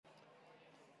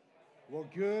Well,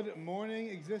 good morning,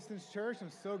 Existence Church.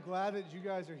 I'm so glad that you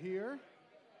guys are here.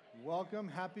 Welcome.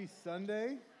 Happy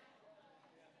Sunday.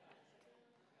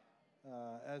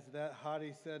 As that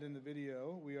hottie said in the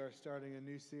video, we are starting a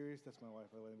new series. That's my wife,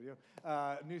 by the way, in the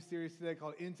video. New series today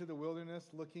called Into the Wilderness,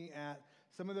 looking at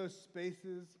some of those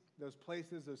spaces, those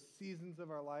places, those seasons of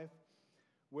our life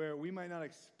where we might not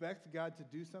expect God to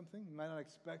do something, we might not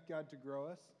expect God to grow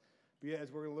us. But yet,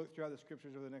 as we're going to look throughout the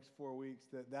scriptures over the next 4 weeks,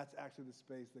 that's actually the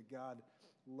space that God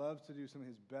loves to do some of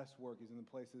his best work. He's in the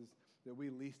places that we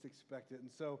least expect it.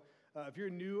 And so if you're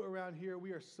new around here,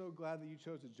 we are so glad that you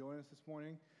chose to join us this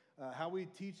morning. How we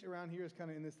teach around here is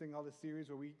kind of in this thing called this series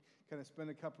where we kind of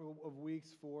spend a couple of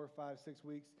weeks, 4, 5, 6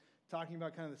 weeks, talking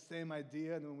about kind of the same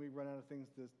idea. And then when we run out of things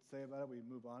to say about it, we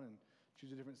move on and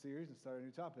choose a different series and start a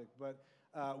new topic. But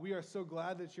we are so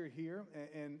glad that you're here.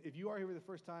 And if you are here for the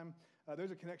first time,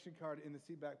 there's a connection card in the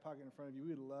seat back pocket in front of you. We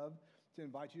would love to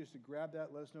invite you just to grab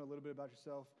that, let us know a little bit about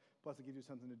yourself, plus it gives you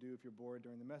something to do if you're bored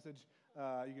during the message.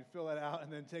 You can fill that out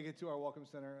and then take it to our Welcome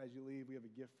Center as you leave. We have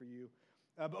a gift for you.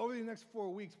 But over the next 4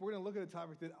 weeks, we're going to look at a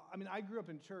topic that, I grew up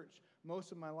in church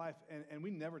most of my life, and we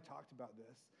never talked about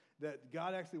this, that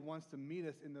God actually wants to meet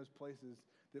us in those places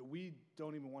that we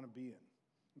don't even want to be in.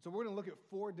 And so we're going to look at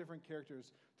 4 different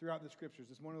characters throughout the scriptures.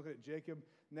 This morning we'll look at Jacob,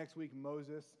 next week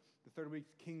Moses, the third week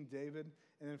King David,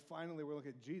 and then finally we'll look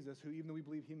at Jesus, who even though we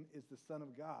believe him is the Son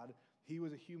of God, he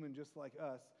was a human just like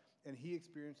us, and he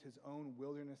experienced his own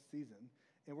wilderness season.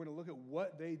 And we're going to look at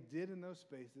what they did in those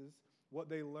spaces, what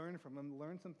they learned from them,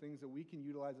 learn some things that we can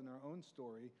utilize in our own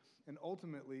story, and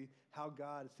ultimately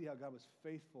see how God was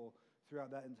faithful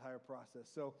throughout that entire process.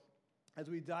 So as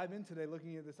we dive in today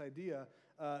looking at this idea,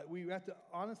 we have to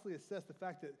honestly assess the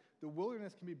fact that the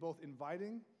wilderness can be both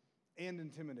inviting and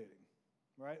intimidating,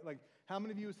 right? Like, how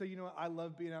many of you would say, you know what, I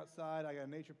love being outside, I got a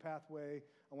nature pathway,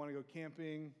 I want to go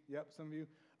camping? Yep, some of you.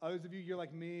 Others of you, you're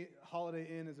like me, Holiday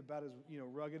Inn is about as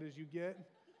rugged as you get.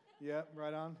 Yep,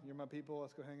 right on. You're my people,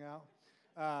 let's go hang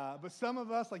out. But some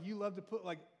of us, like, you love to put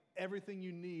like everything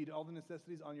you need, all the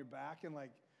necessities on your back and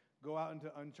like go out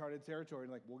into uncharted territory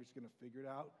and like, we're just going to figure it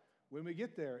out when we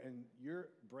get there. And you're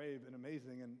brave and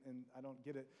amazing, and I don't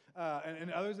get it.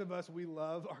 And others of us, we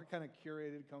love our kind of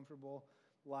curated, comfortable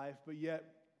life. But yet,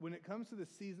 when it comes to the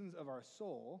seasons of our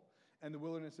soul and the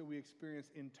wilderness that we experience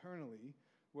internally,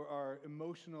 where our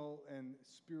emotional and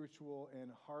spiritual and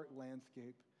heart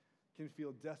landscape can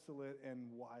feel desolate and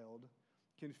wild,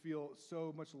 can feel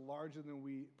so much larger than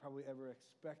we probably ever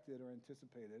expected or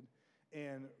anticipated,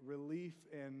 and relief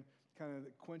and kind of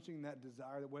quenching that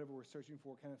desire that whatever we're searching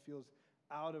for kind of feels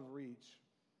out of reach,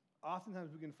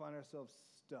 oftentimes we can find ourselves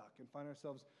stuck and find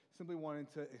ourselves simply wanting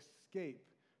to escape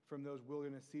from those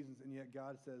wilderness seasons, and yet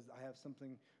God says, I have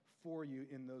something for you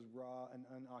in those raw and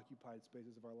unoccupied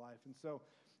spaces of our life. And so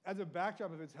as a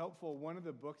backdrop, if it's helpful, one of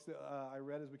the books that I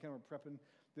read as we kind of were prepping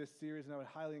this series, and I would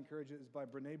highly encourage it, is by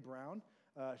Brene Brown.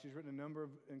 She's written a number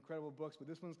of incredible books, but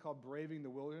this one's called Braving the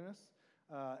Wilderness.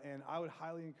 And I would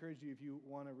highly encourage you, if you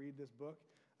want to read this book.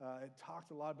 It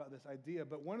talks a lot about this idea.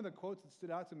 But one of the quotes that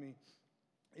stood out to me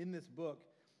in this book,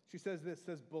 she says this,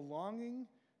 belonging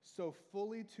so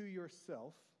fully to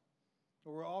yourself,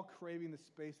 or we're all craving the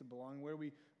space of belonging. Where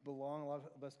we belong, a lot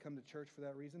of us come to church for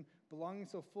that reason. Belonging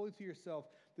so fully to yourself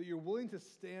that you're willing to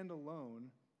stand alone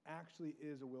actually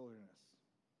is a wilderness.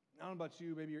 I don't know about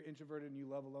you, maybe you're introverted and you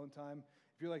love alone time.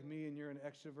 If you're like me and you're an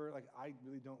extrovert, like I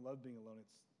really don't love being alone.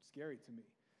 It's scary to me.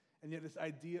 And yet this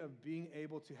idea of being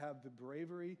able to have the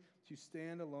bravery to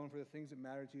stand alone for the things that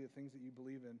matter to you, the things that you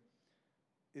believe in,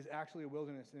 is actually a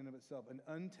wilderness in and of itself, an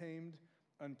untamed,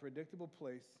 unpredictable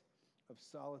place of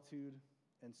solitude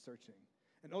and searching.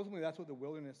 And ultimately, that's what the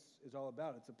wilderness is all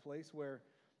about. It's a place where,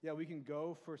 yeah, we can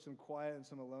go for some quiet and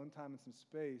some alone time and some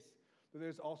space, but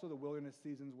there's also the wilderness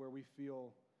seasons where we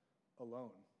feel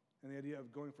alone. And the idea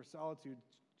of going for solitude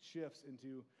shifts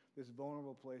into this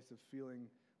vulnerable place of feeling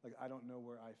like I don't know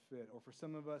where I fit. Or for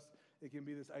some of us, it can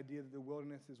be this idea that the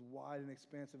wilderness is wide and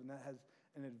expansive, and that has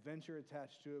an adventure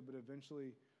attached to it, but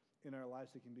eventually in our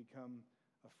lives it can become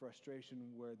a frustration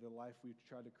where the life we've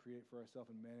tried to create for ourselves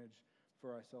and manage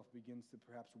for ourselves begins to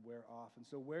perhaps wear off. And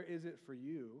so where is it for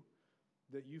you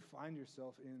that you find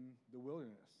yourself in the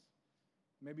wilderness?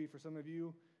 Maybe for some of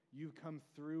you, you've come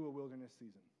through a wilderness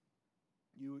season.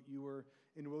 You were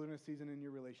in a wilderness season in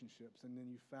your relationships, and then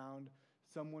you found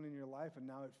someone in your life, and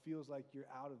now it feels like you're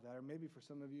out of that. Or maybe for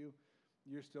some of you,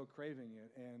 you're still craving it,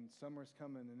 and summer's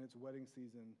coming, and it's wedding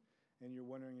season, and you're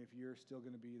wondering if you're still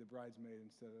going to be the bridesmaid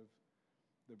instead of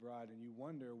the bride, and you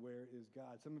wonder, where is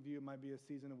God? Some of you, it might be a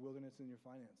season of wilderness in your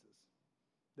finances,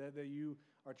 that you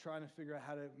are trying to figure out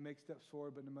how to make steps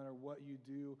forward, but no matter what you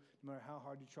do, no matter how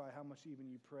hard you try, how much even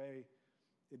you pray,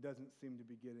 it doesn't seem to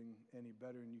be getting any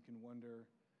better, and you can wonder,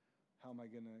 how am I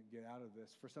going to get out of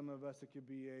this? For some of us, it could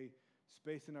be a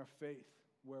space in our faith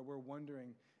where we're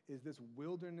wondering, is this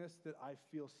wilderness that I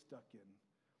feel stuck in,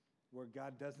 where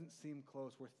God doesn't seem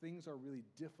close, where things are really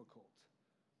difficult,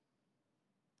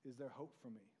 is there hope for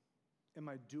me? Am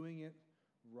I doing it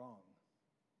wrong?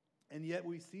 And yet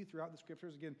we see throughout the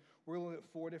scriptures, again, we're looking at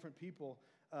 4 different people,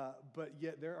 but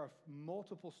yet there are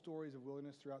multiple stories of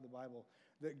wilderness throughout the Bible,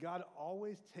 that God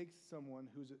always takes someone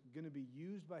who's going to be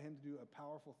used by him to do a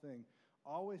powerful thing,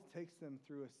 always takes them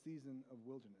through a season of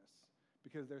wilderness,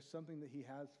 because there's something that he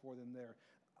has for them there.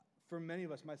 For many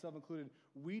of us, myself included,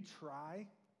 we try,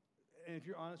 and if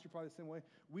you're honest, you're probably the same way,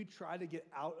 we try to get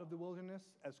out of the wilderness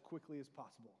as quickly as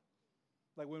possible.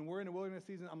 Like when we're in a wilderness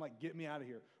season, I'm like, get me out of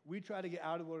here. We try to get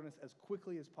out of the wilderness as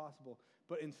quickly as possible,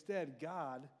 but instead,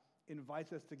 God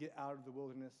invites us to get out of the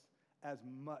wilderness as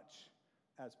much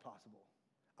as possible.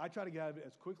 I try to get out of it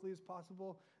as quickly as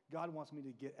possible. God wants me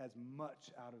to get as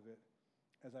much out of it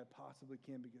as I possibly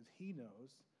can, because he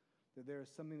knows that there is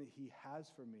something that he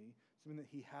has for me, something that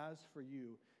he has for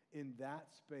you in that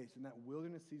space, in that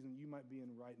wilderness season you might be in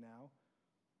right now,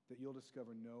 that you'll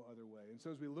discover no other way. And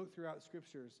so as we look throughout the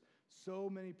scriptures, so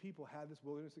many people had this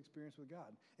wilderness experience with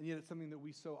God, and yet it's something that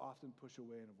we so often push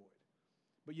away and avoid.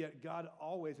 But yet God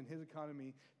always, in his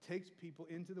economy, takes people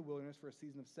into the wilderness for a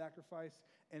season of sacrifice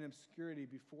and obscurity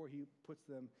before he puts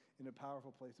them in a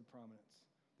powerful place of prominence.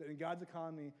 That in God's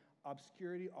economy,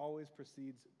 obscurity always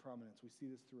precedes prominence. We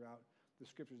see this throughout the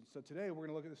scriptures. And so today we're going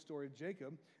to look at the story of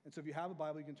Jacob. And so if you have a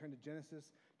Bible, you can turn to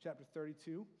Genesis chapter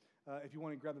 32. If you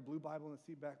want to grab the blue Bible in the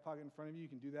seat back pocket in front of you, you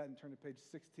can do that and turn to page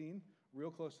 16,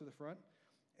 real close to the front.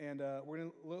 And we're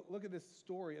going to look at this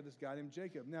story of this guy named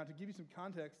Jacob. Now, to give you some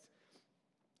context,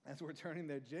 as we're turning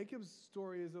there, Jacob's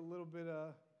story is a little bit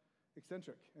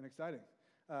eccentric and exciting.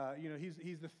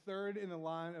 He's the third in the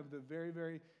line of the very,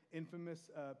 very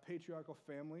infamous patriarchal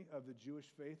family of the Jewish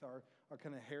faith, our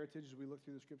kind of heritage as we look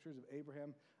through the scriptures of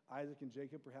Abraham, Isaac, and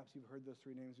Jacob. Perhaps you've heard those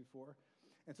 3 names before.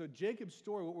 And so Jacob's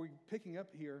story, what we're picking up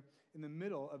here in the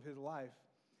middle of his life,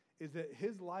 is that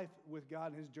his life with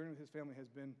God and his journey with his family has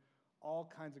been all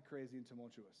kinds of crazy and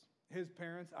tumultuous. His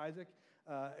parents, Isaac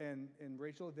and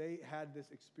Rachel, they had this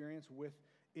experience with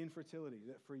infertility,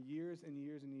 that for years and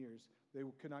years and years, they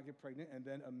could not get pregnant, and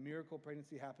then a miracle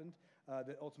pregnancy happened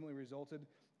that ultimately resulted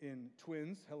in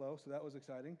twins. Hello, so that was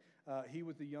exciting. He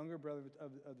was the younger brother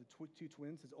of the 2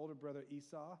 twins. His older brother,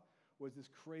 Esau, was this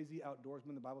crazy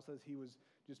outdoorsman. The Bible says he was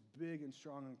just big and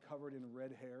strong and covered in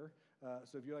red hair.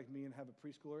 So if you're like me and have a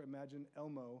preschooler, imagine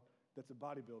Elmo that's a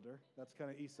bodybuilder. That's kind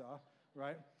of Esau,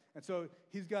 right? And so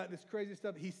he's got this crazy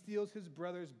stuff. He steals his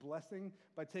brother's blessing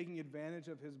by taking advantage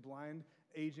of his blind,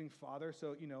 aging father.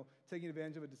 So, taking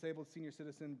advantage of a disabled senior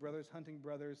citizen, brothers hunting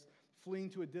brothers, fleeing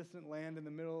to a distant land in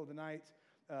the middle of the night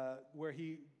where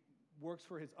he works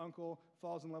for his uncle,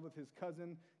 falls in love with his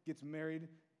cousin, gets married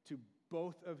to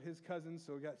both of his cousins.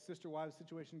 So we got sister-wives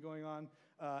situation going on.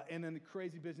 And then the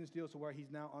crazy business deal to where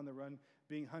he's now on the run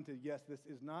being hunted. Yes, this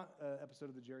is not an episode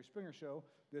of the Jerry Springer Show.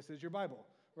 This is your Bible,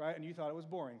 right? And you thought it was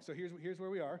boring. So here's where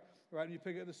we are, right? And you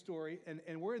pick up the story.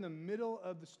 And we're in the middle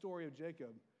of the story of Jacob,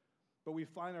 but we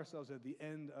find ourselves at the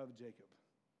end of Jacob.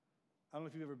 I don't know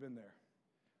if you've ever been there.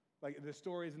 Like the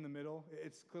story is in the middle.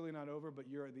 It's clearly not over, but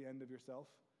you're at the end of yourself.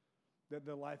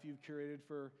 The life you've curated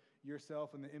for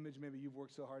yourself and the image maybe you've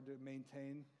worked so hard to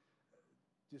maintain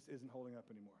just isn't holding up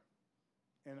anymore.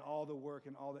 And all the work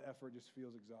and all the effort just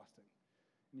feels exhausting.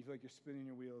 And you feel like you're spinning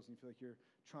your wheels, and you feel like you're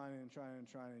trying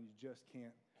and you just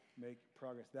can't make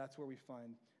progress. That's where we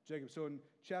find Jacob. So in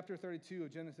chapter 32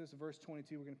 of Genesis, verse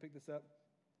 22, we're going to pick this up.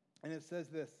 And it says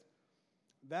this: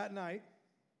 that night,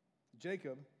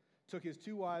 Jacob took his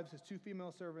 2 wives, his 2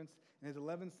 female servants, and his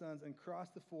 11 sons, and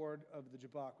crossed the ford of the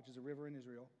Jabbok, which is a river in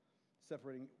Israel,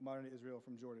 separating modern-day Israel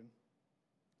from Jordan.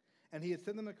 And he had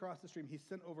sent them across the stream. He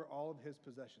sent over all of his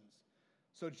possessions.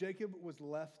 So Jacob was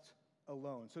left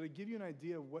alone. So to give you an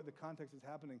idea of what the context is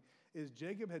happening, is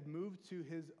Jacob had moved to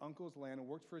his uncle's land and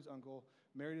worked for his uncle,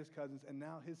 married his cousins, and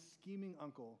now his scheming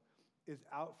uncle is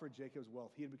out for Jacob's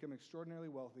wealth. He had become extraordinarily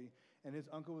wealthy, and his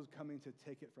uncle was coming to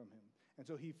take it from him. And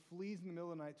so he flees in the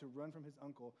middle of the night to run from his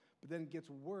uncle, but then gets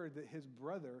word that his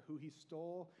brother, who he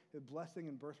stole his blessing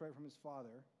and birthright from his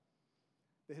father,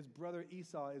 that his brother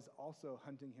Esau is also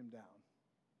hunting him down.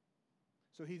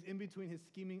 So he's in between his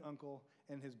scheming uncle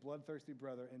and his bloodthirsty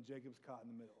brother, and Jacob's caught in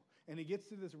the middle. And he gets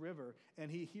to this river,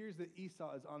 and he hears that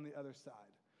Esau is on the other side.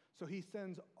 So he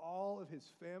sends all of his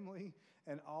family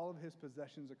and all of his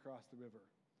possessions across the river.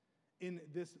 In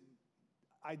this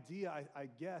idea, I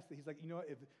guess, that he's like, you know what,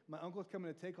 if my uncle's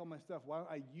coming to take all my stuff, why don't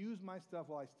I use my stuff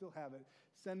while I still have it,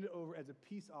 send it over as a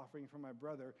peace offering for my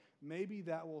brother. Maybe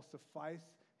that will suffice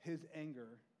his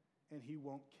anger and he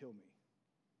won't kill me.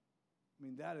 I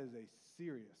mean, that is a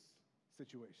serious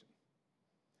situation.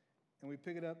 And we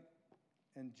pick it up,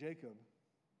 and Jacob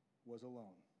was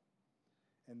alone.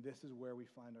 And this is where we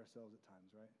find ourselves at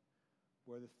times, right?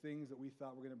 Where the things that we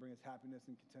thought were going to bring us happiness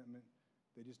and contentment,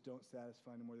 they just don't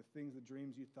satisfy anymore. The things, the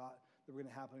dreams you thought that were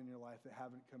going to happen in your life that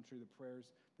haven't come true, the prayers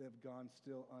that have gone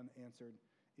still unanswered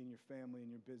in your family, in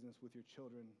your business, with your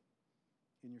children,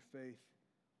 in your faith.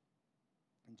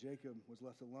 And Jacob was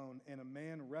left alone, and a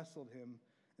man wrestled him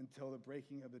until the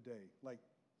breaking of the day. Like,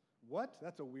 what?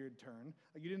 That's a weird turn.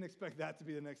 Like, you didn't expect that to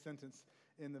be the next sentence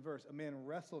in the verse. A man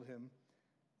wrestled him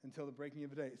until the breaking of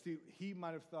the day. See, he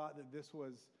might have thought that this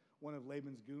was one of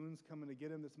Laban's goons coming to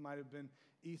get him. This might have been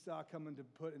Esau coming to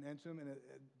put an end to him. And at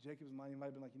Jacob's mind, he might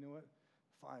have been like, you know what?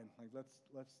 Fine. Like,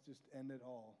 let's just end it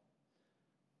all.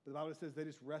 But the Bible says they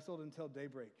just wrestled until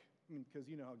daybreak. I mean, because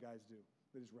you know how guys do.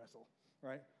 They just wrestle,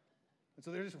 right? And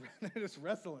so they're just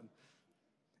wrestling.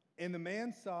 And the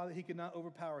man saw that he could not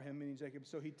overpower him, meaning Jacob.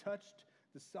 So he touched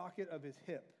the socket of his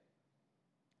hip,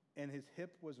 and his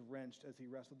hip was wrenched as he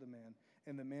wrestled the man.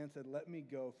 And the man said, "Let me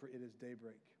go, for it is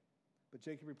daybreak." But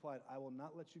Jacob replied, "I will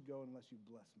not let you go unless you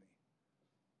bless me."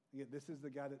 And yet this is the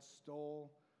guy that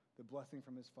stole the blessing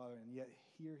from his father, and yet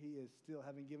here he is still,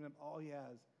 having given him all he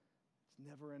has. It's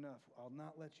never enough. I'll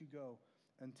not let you go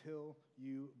until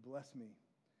you bless me.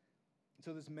 And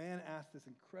so this man asked this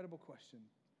incredible question: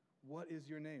 what is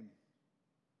your name?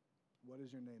 What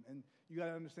is your name? And you got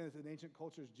to understand that in ancient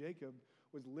cultures, Jacob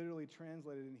was literally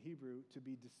translated in Hebrew to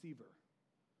be deceiver.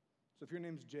 So if your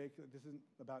name's Jake, this isn't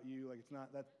about you. Like, it's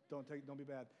not that. Don't be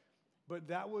bad. But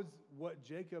that was what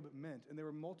Jacob meant. And there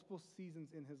were multiple seasons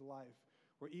in his life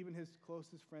where even his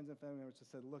closest friends and family members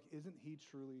just said, "Look, isn't he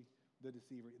truly the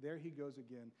deceiver?" There he goes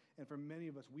again. And for many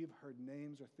of us, we've heard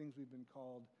names or things we've been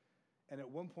called, and at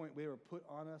one point they were put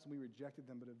on us and we rejected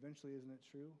them, but eventually, isn't it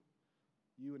true?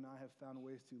 You and I have found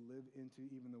ways to live into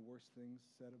even the worst things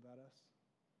said about us.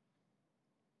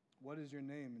 What is your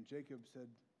name? And Jacob said,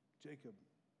 "Jacob."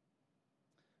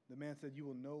 The man said, "You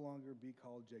will no longer be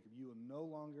called Jacob. You will no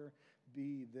longer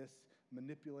be this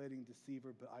manipulating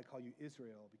deceiver, but I call you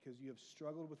Israel, because you have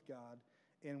struggled with God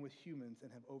and with humans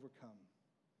and have overcome."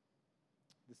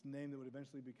 This name that would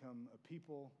eventually become a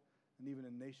people and even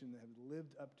a nation that have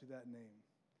lived up to that name.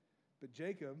 But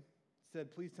Jacob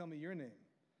said, "Please tell me your name."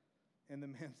 And the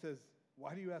man says,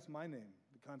 "Why do you ask my name?"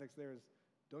 The context there is,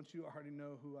 "Don't you already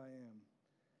know who I am?"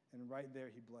 And right there,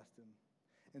 he blessed him.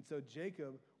 And so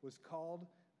Jacob was called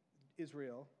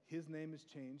Israel. His name is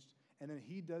changed. And then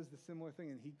he does the similar thing,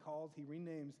 and he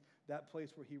renames that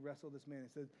place where he wrestled this man. He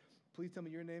says, "Please tell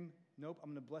me your name." "Nope,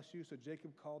 I'm going to bless you." So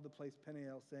Jacob called the place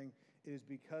Peniel, saying, "It is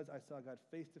because I saw God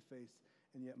face to face,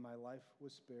 and yet my life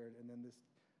was spared." And then this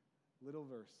little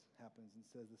verse happens and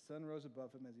says, "The sun rose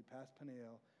above him as he passed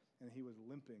Peniel, and he was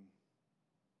limping."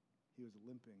 He was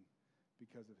limping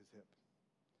because of his hip.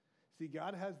 See,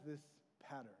 God has this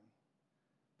pattern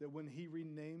that when he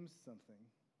renames something,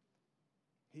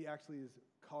 he actually is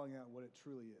calling out what it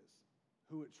truly is,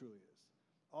 who it truly is.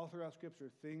 All throughout Scripture,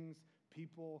 things,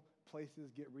 people,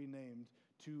 places get renamed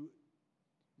to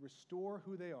restore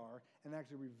who they are and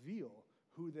actually reveal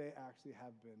who they actually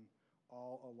have been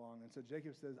all along. And so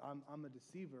Jacob says, I'm a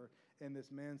deceiver. And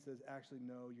this man says, actually,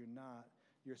 no, you're not.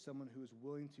 You're someone who is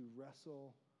willing to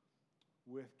wrestle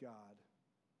with God,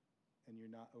 and you're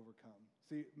not overcome.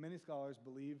 See, many scholars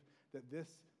believe that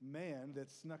this man that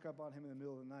snuck up on him in the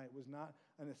middle of the night was not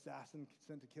an assassin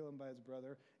sent to kill him by his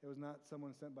brother. It was not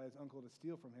someone sent by his uncle to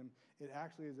steal from him. It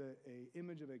actually is an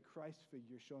image of a Christ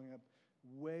figure showing up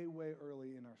way, way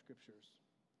early in our scriptures.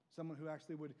 Someone who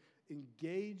actually would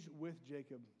engage with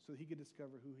Jacob so he could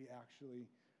discover who he actually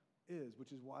is,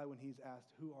 which is why when he's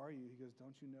asked, "Who are you?" he goes,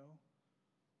 "Don't you know?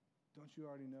 Don't you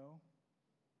already know?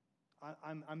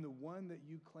 I'm the one that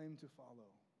you claim to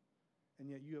follow, and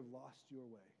yet you have lost your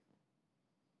way."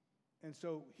 And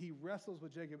so he wrestles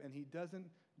with Jacob, and he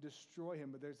doesn't destroy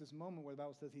him, but there's this moment where the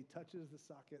Bible says he touches the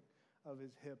socket of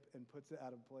his hip and puts it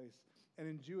out of place. And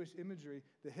in Jewish imagery,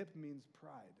 the hip means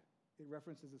pride. It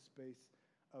references a space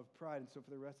of pride. And so for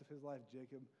the rest of his life,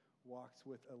 Jacob walks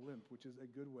with a limp, which is a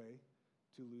good way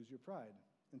to lose your pride,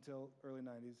 until early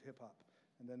 90s hip-hop.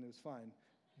 And then it was fine.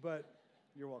 But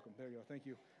you're welcome. There you go. Thank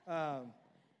you.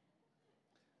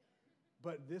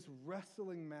 But this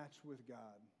wrestling match with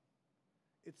God,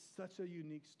 it's such a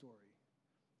unique story.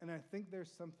 And I think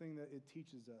there's something that it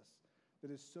teaches us that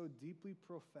is so deeply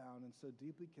profound and so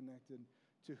deeply connected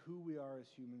to who we are as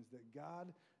humans, that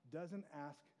God doesn't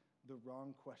ask the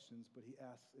wrong questions, but he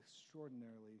asks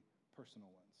extraordinarily personal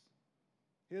ones.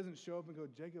 He doesn't show up and go,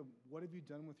 Jacob, what have you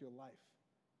done with your life?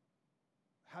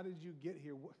 How did you get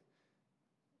here?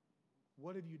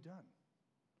 What have you done?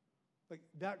 Like,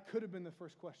 that could have been the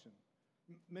first question.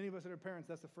 Many of us that are parents,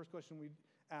 that's the first question we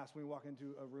ask when we walk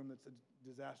into a room that's a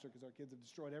disaster because our kids have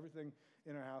destroyed everything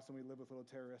in our house and we live with little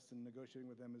terrorists and negotiating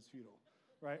with them is futile,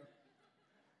 right?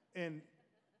 And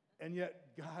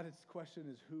yet, God's question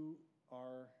is, who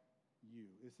are you?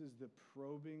 This is the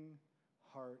probing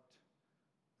heart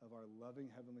of our loving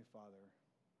Heavenly Father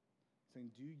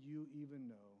saying, do you even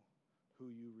know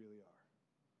who you really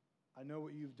are? I know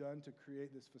what you've done to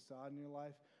create this facade in your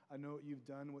life. I know what you've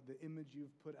done, what the image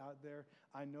you've put out there.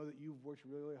 I know that you've worked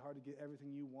really, really hard to get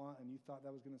everything you want and you thought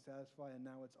that was going to satisfy and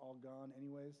now it's all gone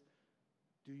anyways.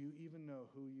 Do you even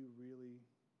know who you really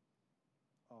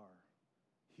are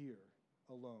here,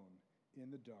 alone, in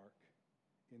the dark,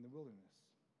 in the wilderness?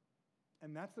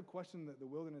 And that's the question that the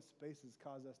wilderness spaces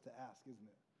cause us to ask, isn't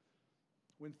it?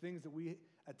 When things that we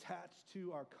attach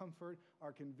to our comfort,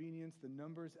 our convenience, the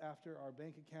numbers after our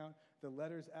bank account, the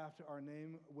letters after our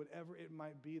name, whatever it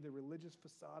might be, the religious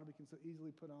facade we can so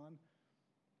easily put on,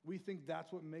 we think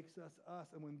that's what makes us us.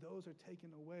 And when those are taken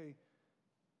away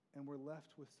and we're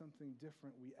left with something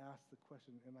different, we ask the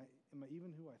question, am I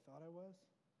even who I thought I was?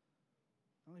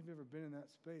 I don't know if you've ever been in that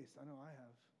space. I know I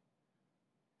have.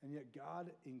 And yet God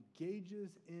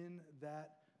engages in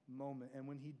that moment. And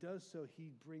when he does so, he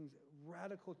brings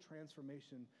radical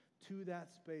transformation to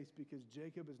that space because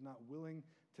Jacob is not willing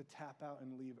to tap out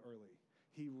and leave early.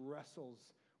 He wrestles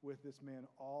with this man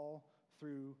all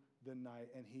through the night,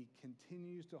 and he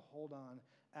continues to hold on,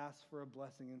 ask for a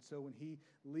blessing. And so when he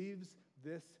leaves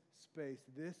this space,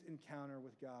 this encounter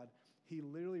with God, he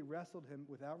literally wrestled him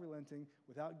without relenting,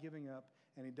 without giving up,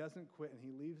 and he doesn't quit, and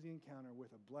he leaves the encounter with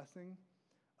a blessing,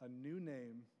 a new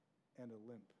name, and a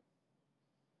limp.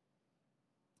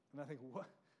 And I think,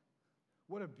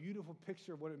 what a beautiful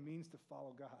picture of what it means to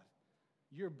follow God.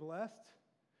 You're blessed,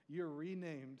 you're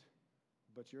renamed,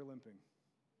 but you're limping.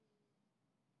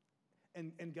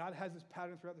 And God has this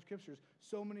pattern throughout the scriptures.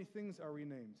 So many things are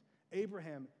renamed.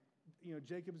 Abraham,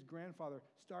 Jacob's grandfather,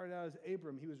 started out as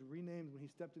Abram. He was renamed when he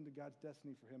stepped into God's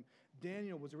destiny for him.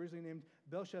 Daniel was originally named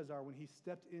Belshazzar when he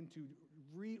stepped in to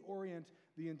reorient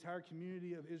the entire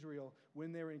community of Israel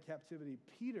when they were in captivity.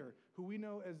 Peter, who we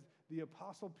know as the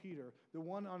Apostle Peter, the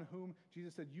one on whom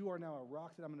Jesus said, you are now a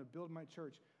rock that I'm going to build my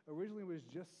church, originally was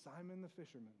just Simon the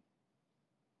fisherman.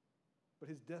 But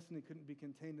his destiny couldn't be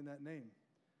contained in that name.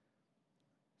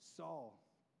 Saul,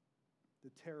 the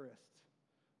terrorist,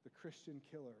 the Christian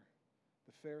killer,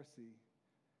 the Pharisee,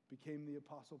 became the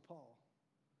Apostle Paul,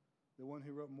 the one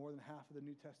who wrote more than half of the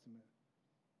New Testament,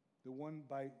 the one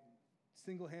by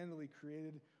single-handedly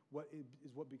created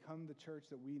what become the church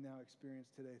that we now experience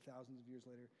today, thousands of years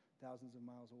later, thousands of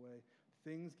miles away.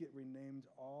 Things get renamed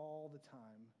all the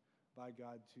time by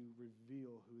God to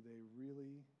reveal who they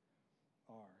really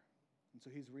are. And so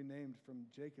he's renamed from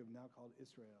Jacob, now called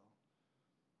Israel,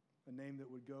 a name that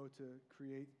would go to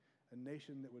create a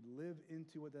nation that would live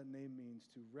into what that name means,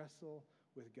 to wrestle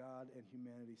with God and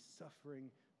humanity,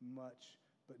 suffering much,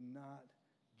 but not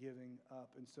giving up.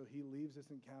 And so he leaves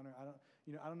this encounter.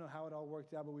 I don't know how it all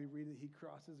worked out, but we read that he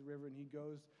crosses the river and he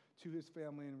goes to his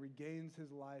family and regains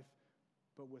his life,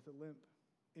 but with a limp.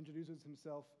 Introduces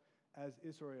himself as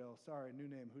Israel. Sorry, new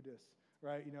name, who dis?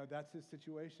 Right? That's his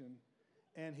situation.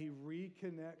 And he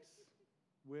reconnects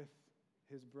with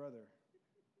his brother.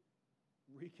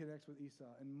 Reconnects with Esau,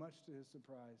 and much to his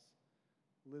surprise,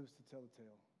 lives to tell the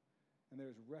tale. And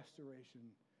there's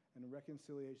restoration and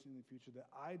reconciliation in the future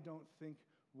that I don't think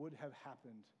would have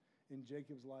happened in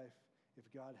Jacob's life if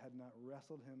God had not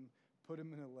wrestled him, put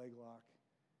him in a leg lock,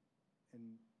 and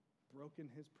broken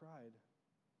his pride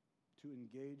to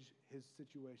engage his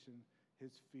situation,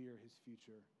 his fear, his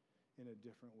future in a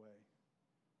different way.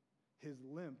 His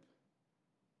limp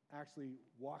actually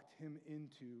walked him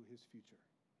into his future.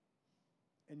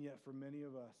 And yet for many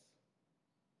of us,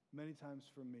 many times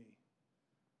for me,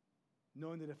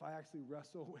 knowing that if I actually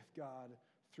wrestle with God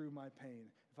through my pain,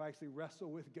 if I actually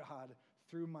wrestle with God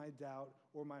through my doubt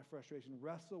or my frustration,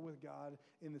 wrestle with God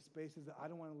in the spaces that I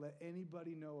don't want to let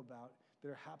anybody know about that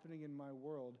are happening in my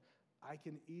world, I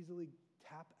can easily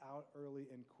tap out early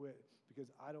and quit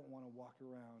because I don't want to walk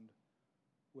around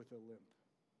with a limp.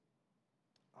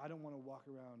 I don't want to walk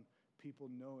around people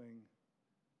knowing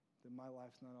that my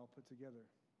life's not all put together.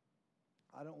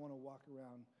 I don't want to walk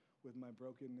around with my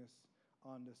brokenness.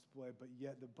 on display, but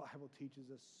yet the Bible teaches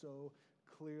us so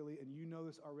clearly, and you know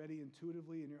this already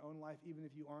intuitively in your own life, even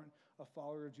if you aren't a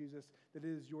follower of Jesus, that it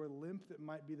is your limp that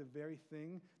might be the very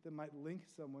thing that might link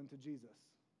someone to Jesus.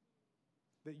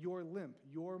 That your limp,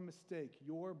 your mistake,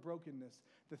 your brokenness,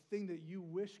 the thing that you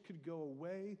wish could go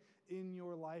away in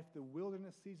your life, the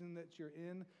wilderness season that you're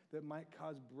in that might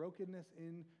cause brokenness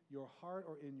in your heart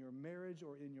or in your marriage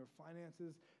or in your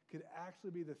finances, could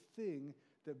actually be the thing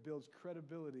that builds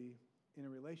credibility in a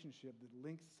relationship that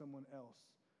links someone else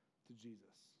to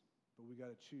Jesus. But we got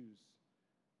to choose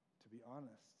to be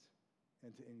honest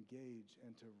and to engage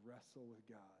and to wrestle with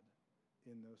God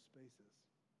in those spaces.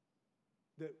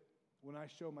 That when I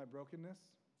show my brokenness,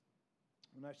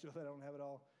 when I show that I don't have it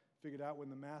all figured out, when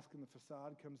the mask and the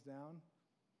facade comes down,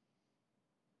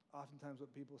 oftentimes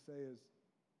what people say is,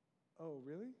 "Oh,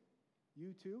 really?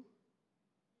 You too?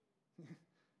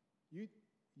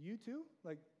 you too?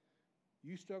 Like,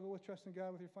 you struggle with trusting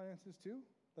God with your finances too?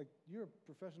 Like, you're a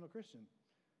professional Christian."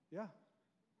 Yeah.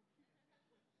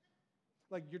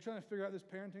 Like, you're trying to figure out this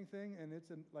parenting thing, and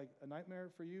it's a nightmare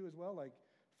for you as well. Like,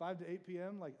 5 to 8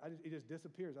 p.m., like, it just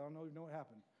disappears. I don't even know what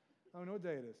happened. I don't know what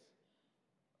day it is.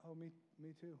 Oh, me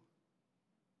too.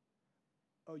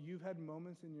 Oh, you've had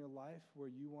moments in your life where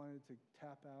you wanted to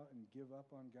tap out and give up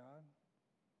on God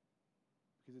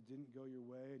because it didn't go your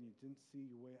way and you didn't see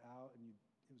your way out and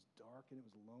it was dark and it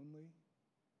was lonely.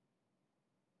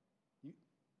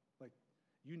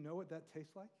 You know what that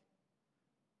tastes like?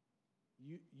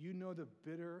 You know the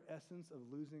bitter essence of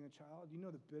losing a child. You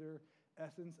know the bitter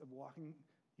essence of walking,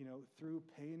 through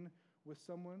pain with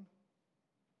someone.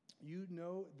 You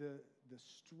know the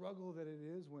struggle that it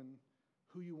is when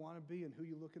who you want to be and who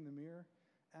you look in the mirror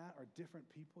at are different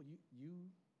people.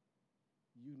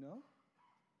 You know.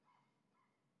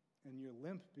 And your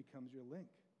limp becomes your link.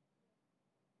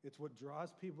 It's what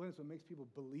draws people in. It's what makes people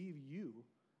believe you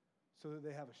so that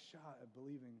they have a shot at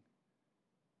believing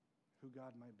who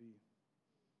God might be.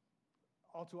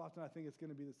 All too often, I think it's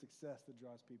going to be the success that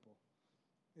draws people.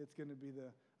 It's going to be the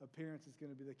appearance. It's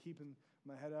going to be the keeping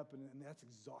my head up, and that's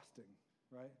exhausting,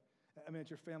 right? I mean, at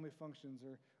your family functions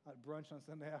or at brunch on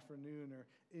Sunday afternoon or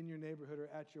in your neighborhood or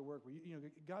at your work where,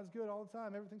 God's good all the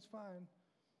time. Everything's fine.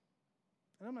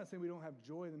 And I'm not saying we don't have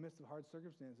joy in the midst of hard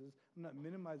circumstances. I'm not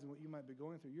minimizing what you might be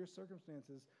going through. Your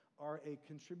circumstances are a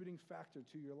contributing factor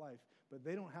to your life, but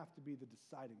they don't have to be the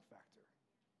deciding factor.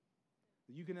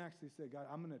 That you can actually say, God,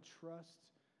 I'm going to trust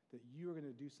that you are going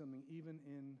to do something even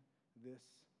in this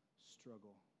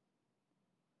struggle.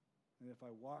 And if I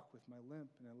walk with my limp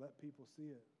and I let people see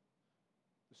it,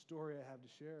 the story I have to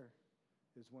share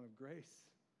is one of grace,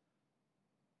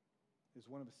 is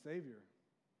one of a Savior,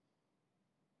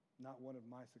 not one of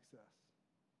my success.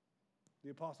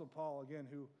 The Apostle Paul, again,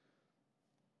 who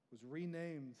was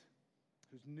renamed,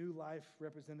 whose new life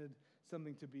represented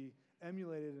something to be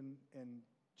emulated and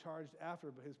charged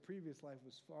after, but his previous life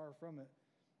was far from it.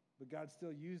 But God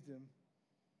still used him.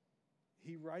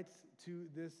 He writes to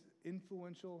this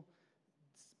influential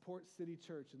port city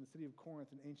church in the city of Corinth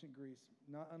in ancient Greece,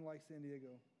 not unlike San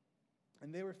Diego.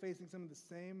 And they were facing some of the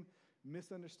same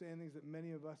misunderstandings that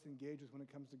many of us engage with when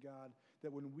it comes to God,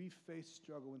 that when we face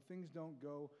struggle, when things don't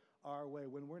go our way,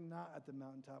 when we're not at the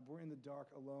mountaintop, we're in the dark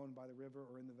alone by the river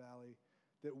or in the valley,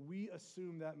 that we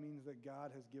assume that means that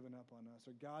God has given up on us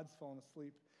or God's fallen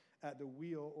asleep at the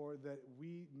wheel or that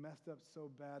we messed up so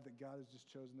bad that God has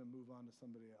just chosen to move on to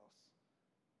somebody else.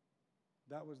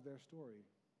 That was their story.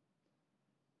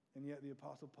 And yet the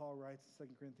Apostle Paul writes in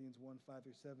 2 Corinthians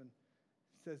 1:5-7,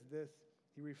 says this,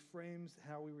 he reframes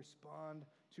how we respond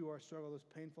to our struggle, those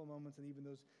painful moments and even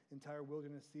those entire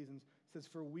wilderness seasons. It says,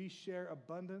 for we share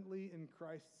abundantly in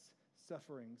Christ's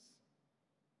sufferings,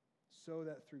 so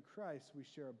that through Christ we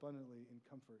share abundantly in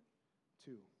comfort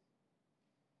too.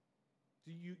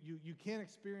 So you can't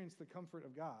experience the comfort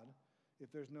of God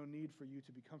if there's no need for you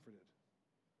to be comforted.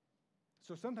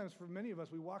 So sometimes for many of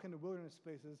us, we walk into wilderness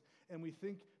spaces and we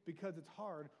think because it's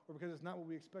hard or because it's not what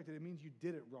we expected, it means you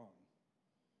did it wrong.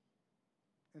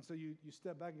 And so you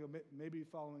step back and go, maybe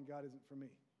following God isn't for me.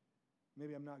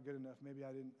 Maybe I'm not good enough. Maybe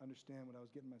I didn't understand what I was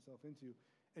getting myself into.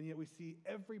 And yet we see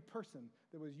every person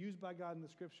that was used by God in the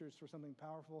scriptures for something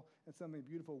powerful and something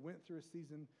beautiful went through a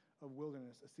season of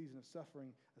wilderness, a season of suffering,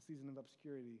 a season of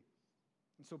obscurity.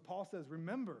 And so Paul says,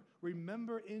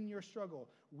 remember in your struggle,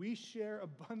 we share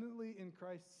abundantly in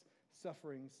Christ's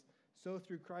sufferings. So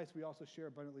through Christ, we also share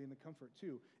abundantly in the comfort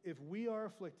too. If we are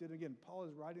afflicted, again, Paul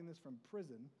is writing this from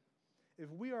prison. If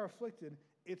we are afflicted,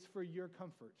 it's for your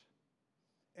comfort.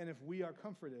 And if we are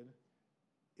comforted,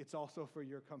 it's also for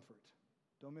your comfort.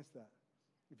 Don't miss that.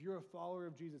 If you're a follower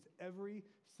of Jesus, every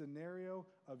scenario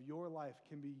of your life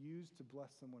can be used to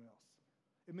bless someone else.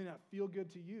 It may not feel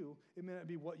good to you. It may not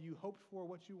be what you hoped for,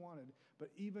 what you wanted, but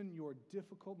even your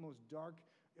difficult, most dark,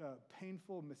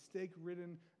 painful,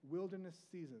 mistake-ridden wilderness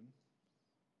season,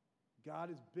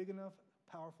 God is big enough,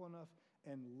 powerful enough,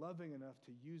 and loving enough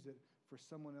to use it for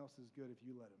someone else's good if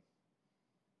you let him.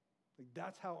 Like,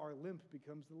 that's how our limp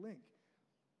becomes the link.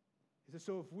 He says,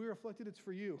 so if we're afflicted, it's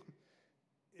for you.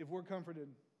 If we're comforted,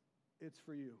 it's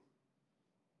for you.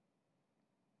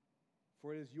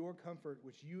 For it is your comfort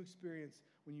which you experience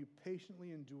when you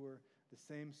patiently endure the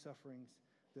same sufferings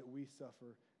that we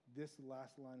suffer. This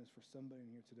last line is for somebody in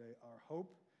here today. Our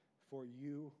hope for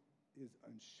you is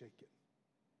unshaken.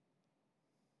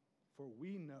 For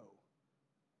we know,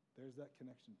 there's that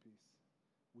connection piece.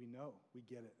 We know, we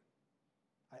get it.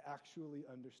 I actually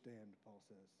understand, Paul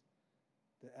says,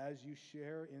 that as you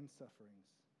share in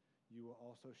sufferings, you will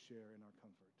also share in our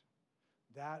comfort.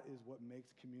 That is what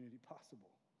makes community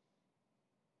possible.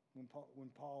 When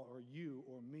Paul or you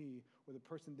or me or the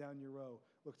person down your row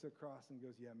looks across and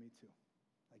goes, yeah, me too.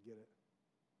 I get it.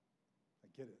 I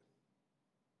get it.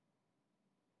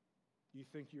 You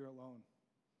think you're alone,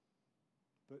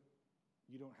 but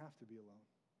you don't have to be alone.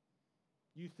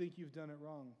 You think you've done it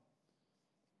wrong,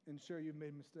 and sure, you've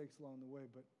made mistakes along the way,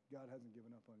 but God hasn't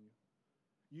given up on you.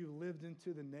 You've lived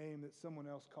into the name that someone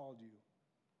else called you,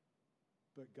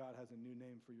 but God has a new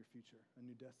name for your future, a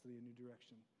new destiny, a new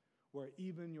direction, where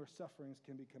even your sufferings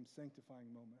can become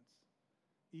sanctifying moments.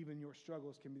 Even your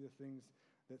struggles can be the things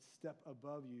that step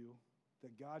above you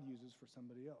that God uses for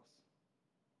somebody else.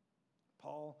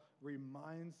 Paul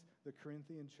reminds the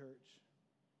Corinthian church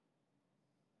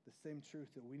the same truth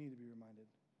that we need to be reminded.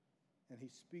 And he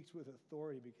speaks with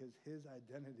authority because his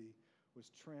identity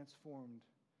was transformed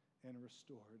and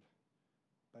restored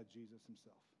by Jesus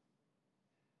himself.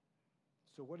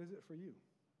 So what is it for you?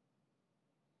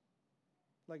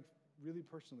 Like, really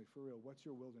personally, for real, what's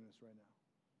your wilderness right now?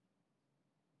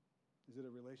 Is it a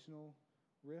relational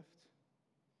rift?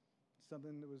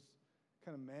 Something that was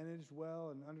kind of managed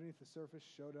well and underneath the surface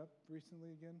showed up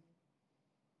recently again?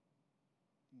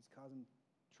 And it's causing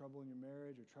trouble in your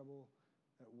marriage or trouble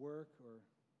at work or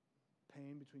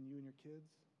pain between you and your kids?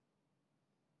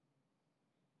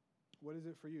 What is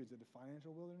it for you? Is it a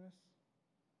financial wilderness?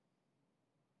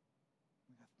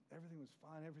 Everything was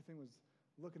fine. Everything was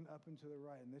looking up and to the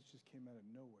right, and this just came out of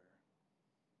nowhere.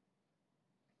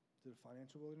 Is it a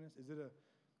financial wilderness? Is it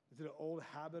an old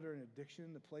habit or an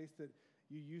addiction, the place that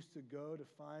you used to go to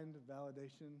find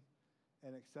validation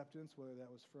and acceptance, whether that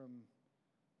was from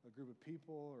a group of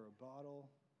people or a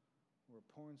bottle or a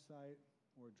porn site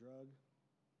or a drug?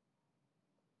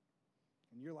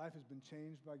 And your life has been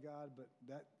changed by God, but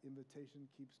that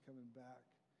invitation keeps coming back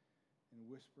and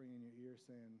whispering in your ear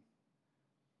saying,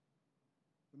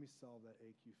 let me solve that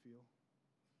ache you feel.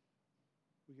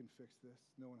 We can fix this.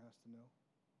 No one has to know.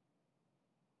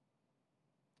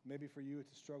 Maybe for you,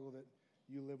 it's a struggle that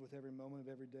you live with every moment of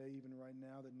every day, even right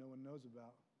now, that no one knows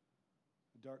about.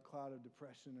 The dark cloud of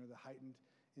depression or the heightened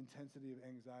intensity of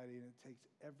anxiety, and it takes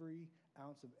every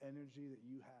ounce of energy that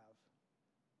you have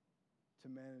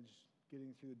to manage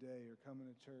getting through the day or coming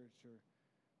to church or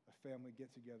a family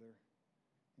get-together,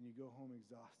 and you go home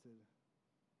exhausted.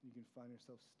 You can find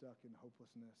yourself stuck in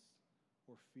hopelessness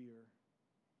or fear.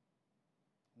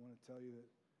 I want to tell you that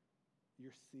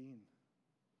you're seen.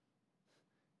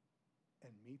 And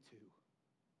me too.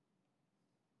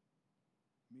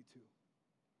 Me too.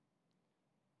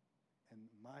 And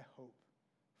my hope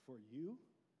for you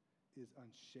is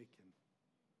unshaken.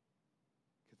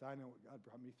 Because I know what God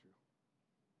brought me through.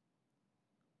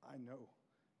 I know,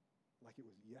 like it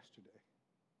was yesterday,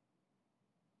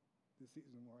 this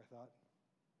season where I thought,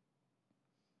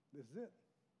 this is it.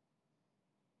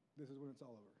 This is when it's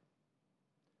all over.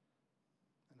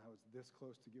 And I was this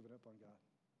close to giving up on God.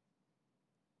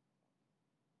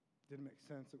 Didn't make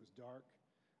sense. It was dark.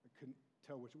 I couldn't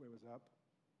tell which way was up.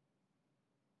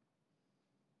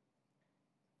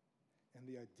 And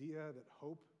the idea that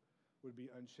hope would be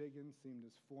unshaken seemed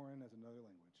as foreign as another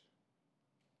language.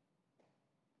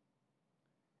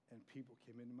 And people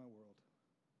came into my world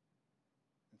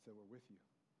and said, we're with you.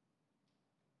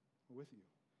 We're with you.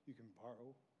 You can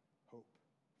borrow hope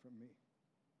from me.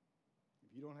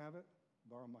 If you don't have it,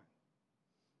 borrow mine.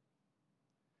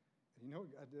 And you know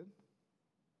what God did?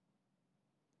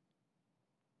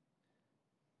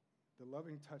 The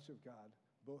loving touch of God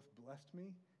both blessed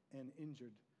me and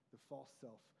injured the false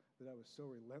self that I was so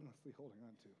relentlessly holding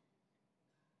on to.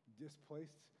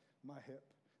 Displaced my hip,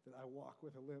 that I walk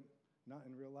with a limp, not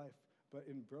in real life, but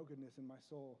in brokenness in my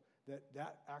soul,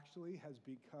 that actually has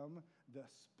become the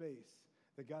space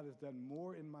that God has done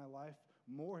more in my life,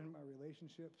 more in my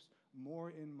relationships,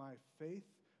 more in my faith,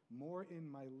 more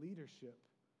in my leadership,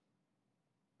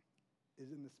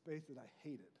 is in the space that I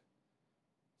hated,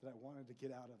 that I wanted to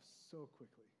get out of so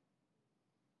quickly.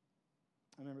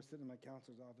 I remember sitting in my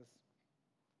counselor's office,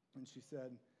 and she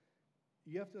said,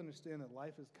 you have to understand that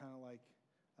life is kind of like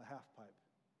a half pipe.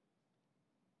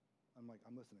 I'm like,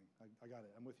 I'm listening. I got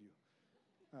it. I'm with you.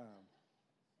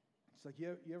 She's like,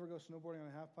 you ever go snowboarding on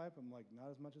a half pipe? I'm like,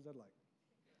 not as much as I'd like.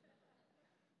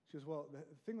 She goes, well, the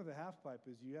thing with a half pipe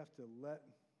is you have to let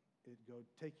it go,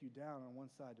 take you down on one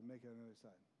side to make it on the other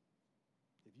side.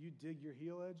 If you dig your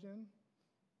heel edge in,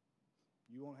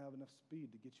 you won't have enough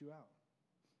speed to get you out.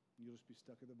 You'll just be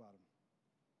stuck at the bottom.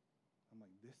 I'm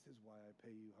like, this is why I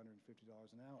pay you $150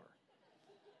 an hour.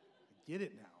 I get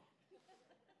it now.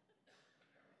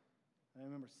 I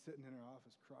remember sitting in her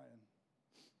office crying.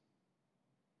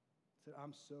 I said,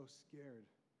 I'm so scared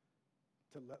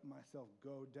to let myself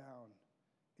go down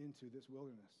into this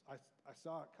wilderness. I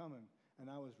saw it coming, and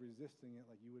I was resisting it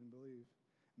like you wouldn't believe.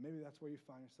 Maybe that's where you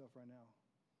find yourself right now.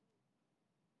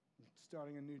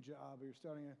 Starting a new job, or you're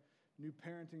starting a new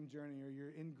parenting journey, or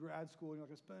you're in grad school, and you're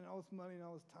like, I'm spending all this money and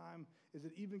all this time. Is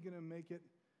it even going to make it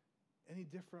any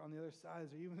different on the other side?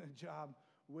 Is there even a job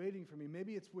waiting for me?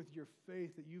 Maybe it's with your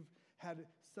faith that you've had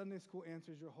Sunday school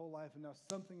answers your whole life, and now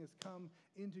something has come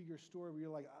into your story where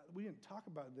you're like, we didn't talk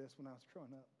about this when I was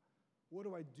growing up. What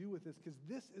do I do with this? Because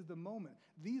this is the moment.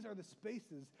 These are the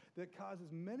spaces that causes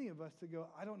many of us to go,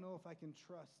 I don't know if I can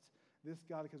trust this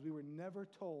God, because we were never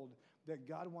told that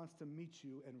God wants to meet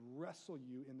you and wrestle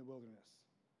you in the wilderness.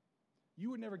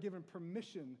 You were never given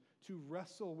permission to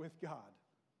wrestle with God.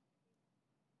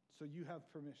 So you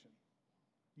have permission.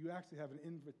 You actually have an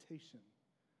invitation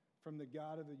from the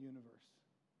God of the universe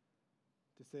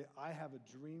to say, I have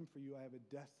a dream for you, I have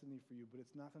a destiny for you, but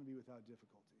it's not going to be without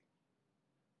difficulty.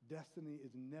 Destiny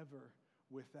is never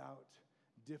without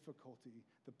difficulty.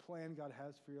 The plan God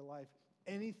has for your life,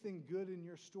 anything good in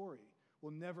your story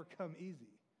will never come easy.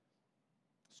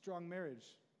 Strong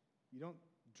marriage, you don't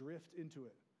drift into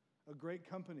it. A great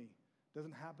company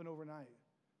doesn't happen overnight.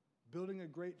 Building a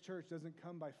great church doesn't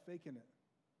come by faking it.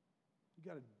 You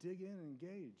got to dig in and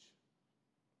engage.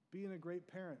 Being a great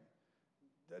parent,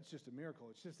 that's just a miracle.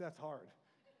 It's just, that's hard,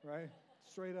 right?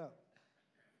 Straight up.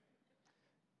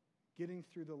 Getting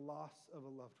through the loss of a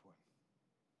loved one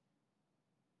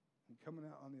and coming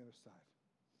out on the other side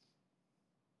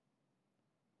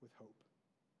with hope.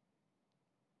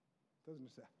 It doesn't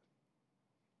just happen.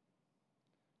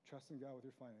 Trusting God with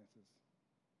your finances,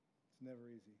 it's never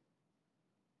easy.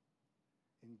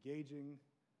 Engaging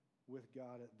with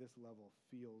God at this level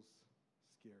feels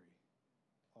scary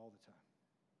all the time.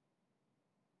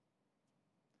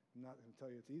 I'm not going to tell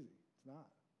you it's easy. It's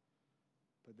not.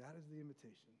 But that is the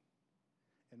invitation.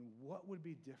 And what would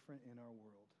be different in our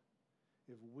world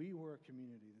if we were a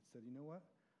community that said, you know what?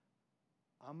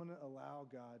 I'm going to allow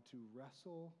God to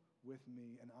wrestle with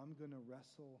me, and I'm going to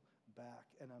wrestle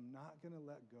back, and I'm not going to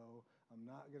let go. I'm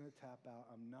not going to tap out.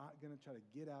 I'm not going to try to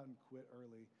get out and quit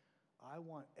early. I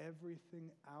want everything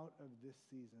out of this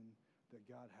season that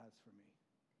God has for me.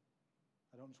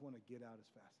 I don't just want to get out as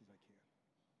fast as I can.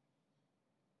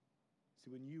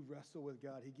 See, when you wrestle with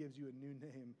God, he gives you a new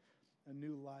name, a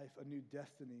new life, a new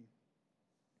destiny.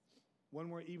 One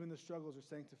where even the struggles are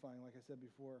sanctifying, like I said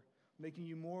before, making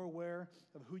you more aware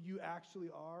of who you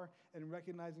actually are and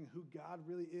recognizing who God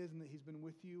really is and that he's been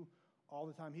with you all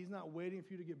the time. He's not waiting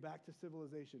for you to get back to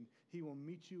civilization. He will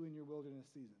meet you in your wilderness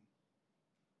season.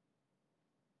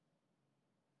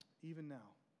 Even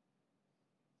now,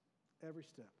 every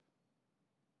step,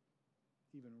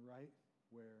 even right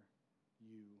where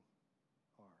you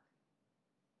are.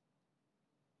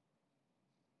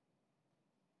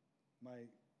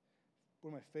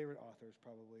 One of my favorite authors,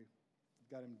 probably,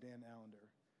 a guy named Dan Allender,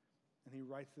 and he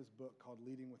writes this book called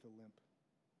Leading with a Limp.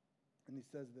 And he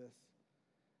says this.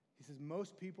 He says,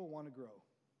 most people want to grow.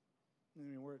 I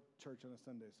mean, we're at church on a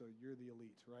Sunday, so you're the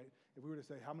elite, right? If we were to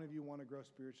say, how many of you want to grow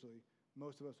spiritually?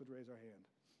 Most of us would raise our hand,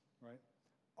 right?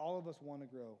 All of us want to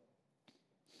grow.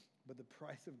 But the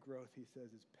price of growth, he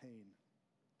says, is pain.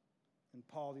 And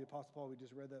Paul, the Apostle Paul, we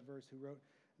just read that verse, who wrote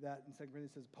that in 2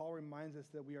 Corinthians, says, Paul reminds us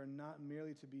that we are not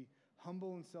merely to be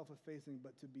humble and self-effacing,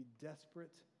 but to be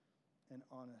desperate and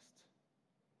honest.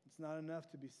 It's not enough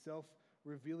to be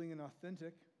self-revealing and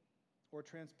authentic or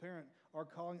transparent. Our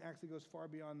calling actually goes far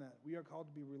beyond that. We are called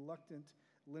to be reluctant,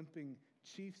 limping,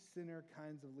 chief sinner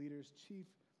kinds of leaders, chief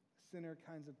sinner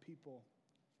kinds of people.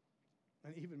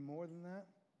 And even more than that,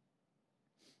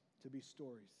 to be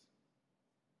stories.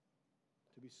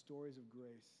 To be stories of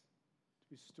grace.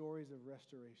 To be stories of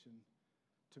restoration.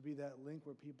 to be that link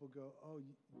where people go, oh,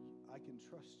 I can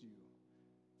trust you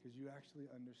because you actually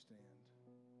understand.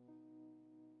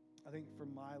 I think for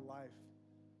my life,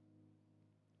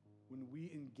 when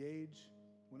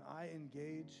I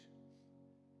engage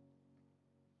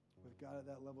with God at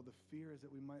that level, the fear is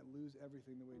that we might lose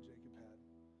everything the way Jacob had.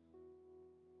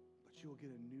 But you will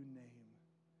get a new name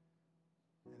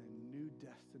and a new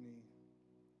destiny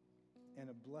and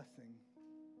a blessing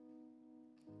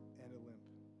and a limp.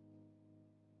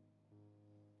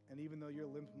 And even though your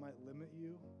limp might limit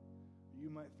you, you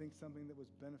might think something that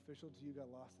was beneficial to you got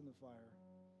lost in the fire,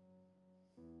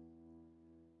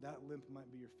 that limp might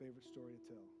be your favorite story to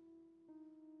tell.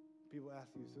 People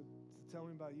ask you, so tell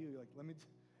me about you. You're like, let me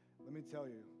tell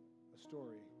you a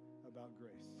story about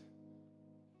grace.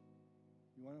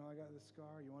 You want to know how I got this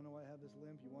scar? You want to know why I have this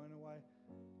limp? You want to know why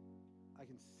I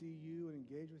can see you and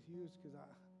engage with you? It's because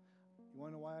you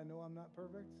want to know why I know I'm not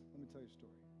perfect? Let me tell you a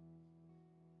story.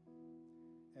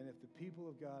 And if the people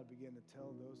of God begin to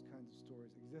tell those kinds of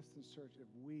stories, Existence Church, if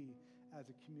we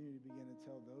as a community begin to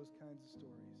tell those kinds of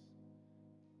stories,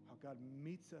 how God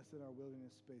meets us in our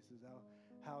wilderness spaces,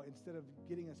 how instead of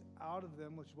getting us out of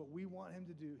them, which is what we want him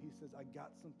to do, he says, I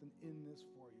got something in this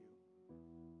for you.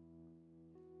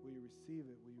 Will you receive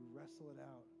it? Will you wrestle it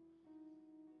out?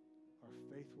 Our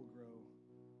faith will grow.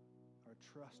 Our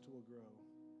trust will grow.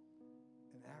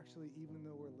 And actually, even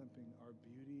though we're limping, our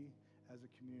beauty as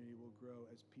a community will grow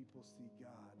as people see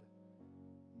God,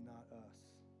 not us.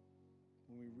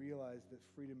 When we realize that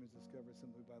freedom is discovered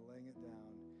simply by laying it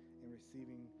down and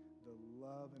receiving the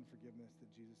love and forgiveness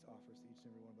that Jesus offers to each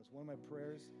and every one of us. One of my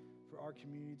prayers for our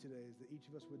community today is that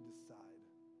each of us would decide.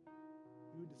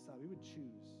 We would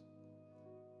choose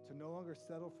to no longer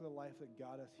settle for the life that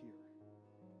got us here,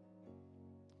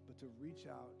 but to reach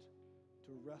out,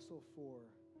 to wrestle for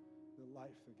the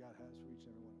life that God has for each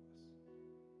and every one of us.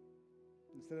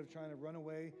 Instead of trying to run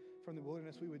away from the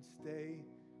wilderness, we would stay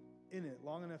in it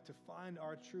long enough to find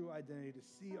our true identity, to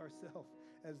see ourselves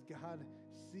as God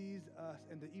sees us,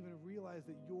 and to even realize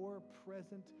that your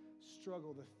present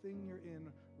struggle, the thing you're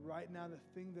in right now, the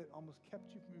thing that almost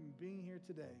kept you from being here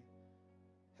today,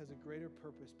 has a greater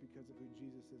purpose because of who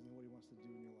Jesus is and what he wants to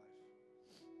do in your life.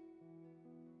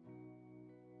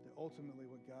 That ultimately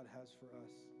what God has for us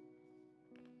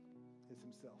is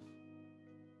himself.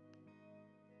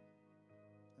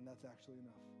 And that's actually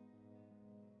enough.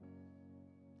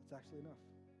 That's actually enough.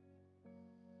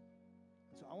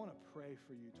 And so I want to pray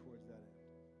for you towards that end.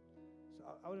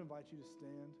 So I would invite you to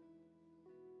stand.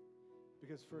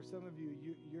 Because for some of you,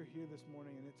 you're here this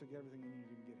morning and it took everything you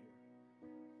needed to get here.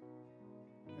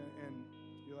 And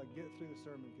you're like, get through the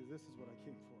sermon because this is what I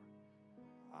came for.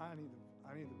 I need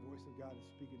the voice of God to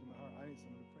speak into my heart. I need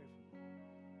someone to pray for me.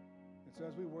 And so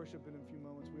as we worship in a few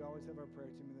moments, we always have our prayer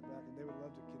team in the back, and they would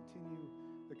love to continue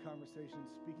the conversation,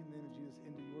 speaking the name of Jesus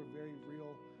into your very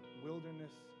real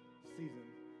wilderness season.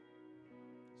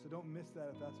 So don't miss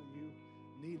that if that's what you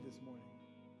need this morning.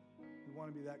 We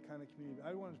want to be that kind of community.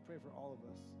 I want to pray for all of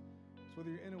us. So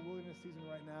whether you're in a wilderness season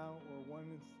right now or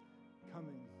one that's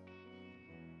coming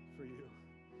for you,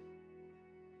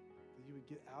 that you would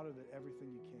get out of it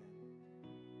everything you can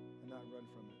and not run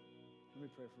from it. Let me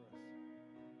pray for us.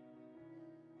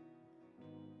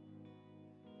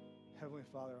 Heavenly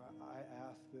Father, I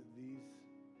ask that these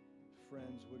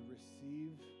friends would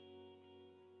receive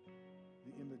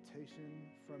the invitation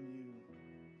from you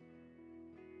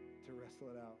to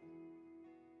wrestle it out,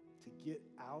 to get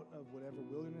out of whatever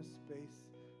wilderness space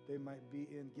they might be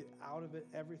in, get out of it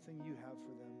everything you have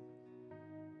for them,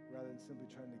 rather than simply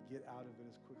trying to get out of it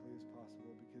as quickly as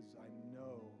possible, because I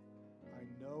know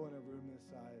in a room this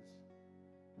size,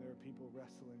 there are people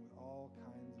wrestling with all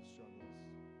kinds of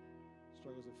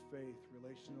struggles of faith,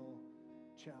 relational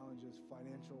challenges,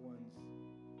 financial ones,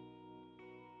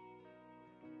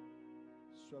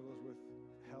 struggles with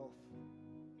health,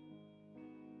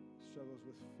 struggles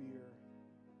with fear.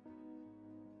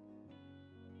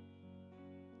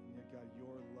 And yet, God,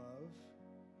 your love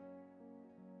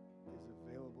is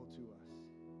available to us.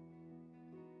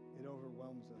 It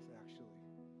overwhelms us, actually.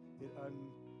 It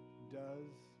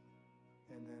undoes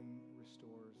and then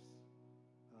restores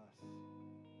us.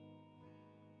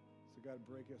 So God,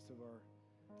 break us of our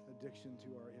addiction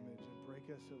to our image, and break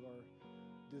us of our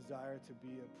desire to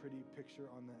be a pretty picture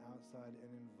on the outside, and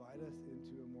invite us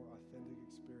into a more authentic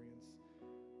experience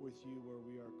with you, where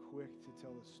we are quick to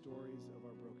tell the stories of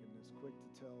our brokenness, quick to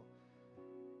tell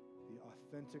the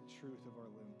authentic truth of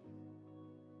our limp,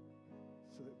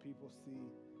 so that people see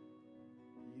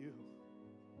you.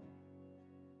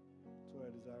 It's what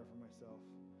I desire for myself.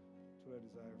 It's what I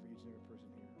desire for each and every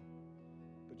person here.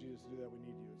 But Jesus, to do that, we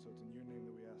need you. And so it's in your name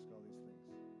that we ask all these things.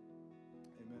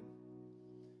 Amen.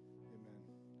 Amen.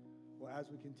 Well,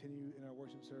 as we continue in our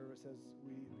worship service, as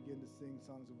we begin to sing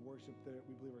songs of worship that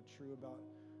we believe are true about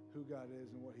who God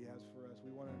is and what he has for us,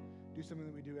 we want to do something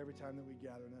that we do every time that we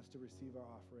gather, and that's to receive our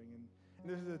offering. And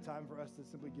this is a time for us to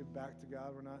simply give back to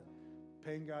God. We're not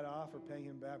paying God off or paying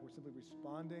him back. We're simply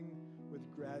responding with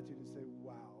gratitude and say,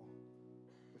 wow,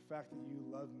 the fact that you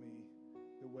love me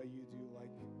the way you do, like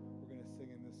we're going to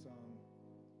sing in this song,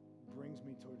 brings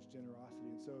me towards generosity.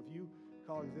 And so if you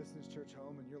call Existence Church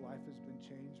home and your life has been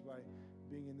changed by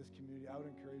being in this community, I would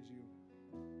encourage you,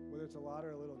 whether it's a lot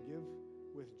or a little, give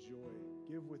with joy,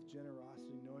 give with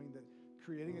generosity, knowing that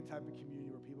creating a type of community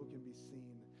where people can be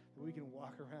seen, that we can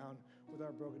walk around with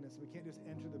our brokenness. We can't just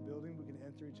enter the building, we can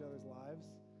enter each other's lives,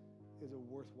 is a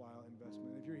worthwhile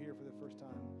investment. And if you're here for the first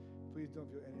time, please don't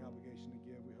feel any obligation to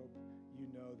give. We hope you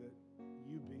know that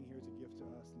you being here is a gift to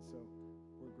us, and so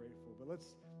we're grateful. But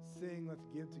let's sing, let's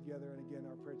give together, and again,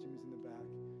 our prayer team is in the back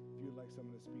if you would like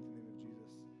someone to speak in the name of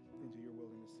Jesus.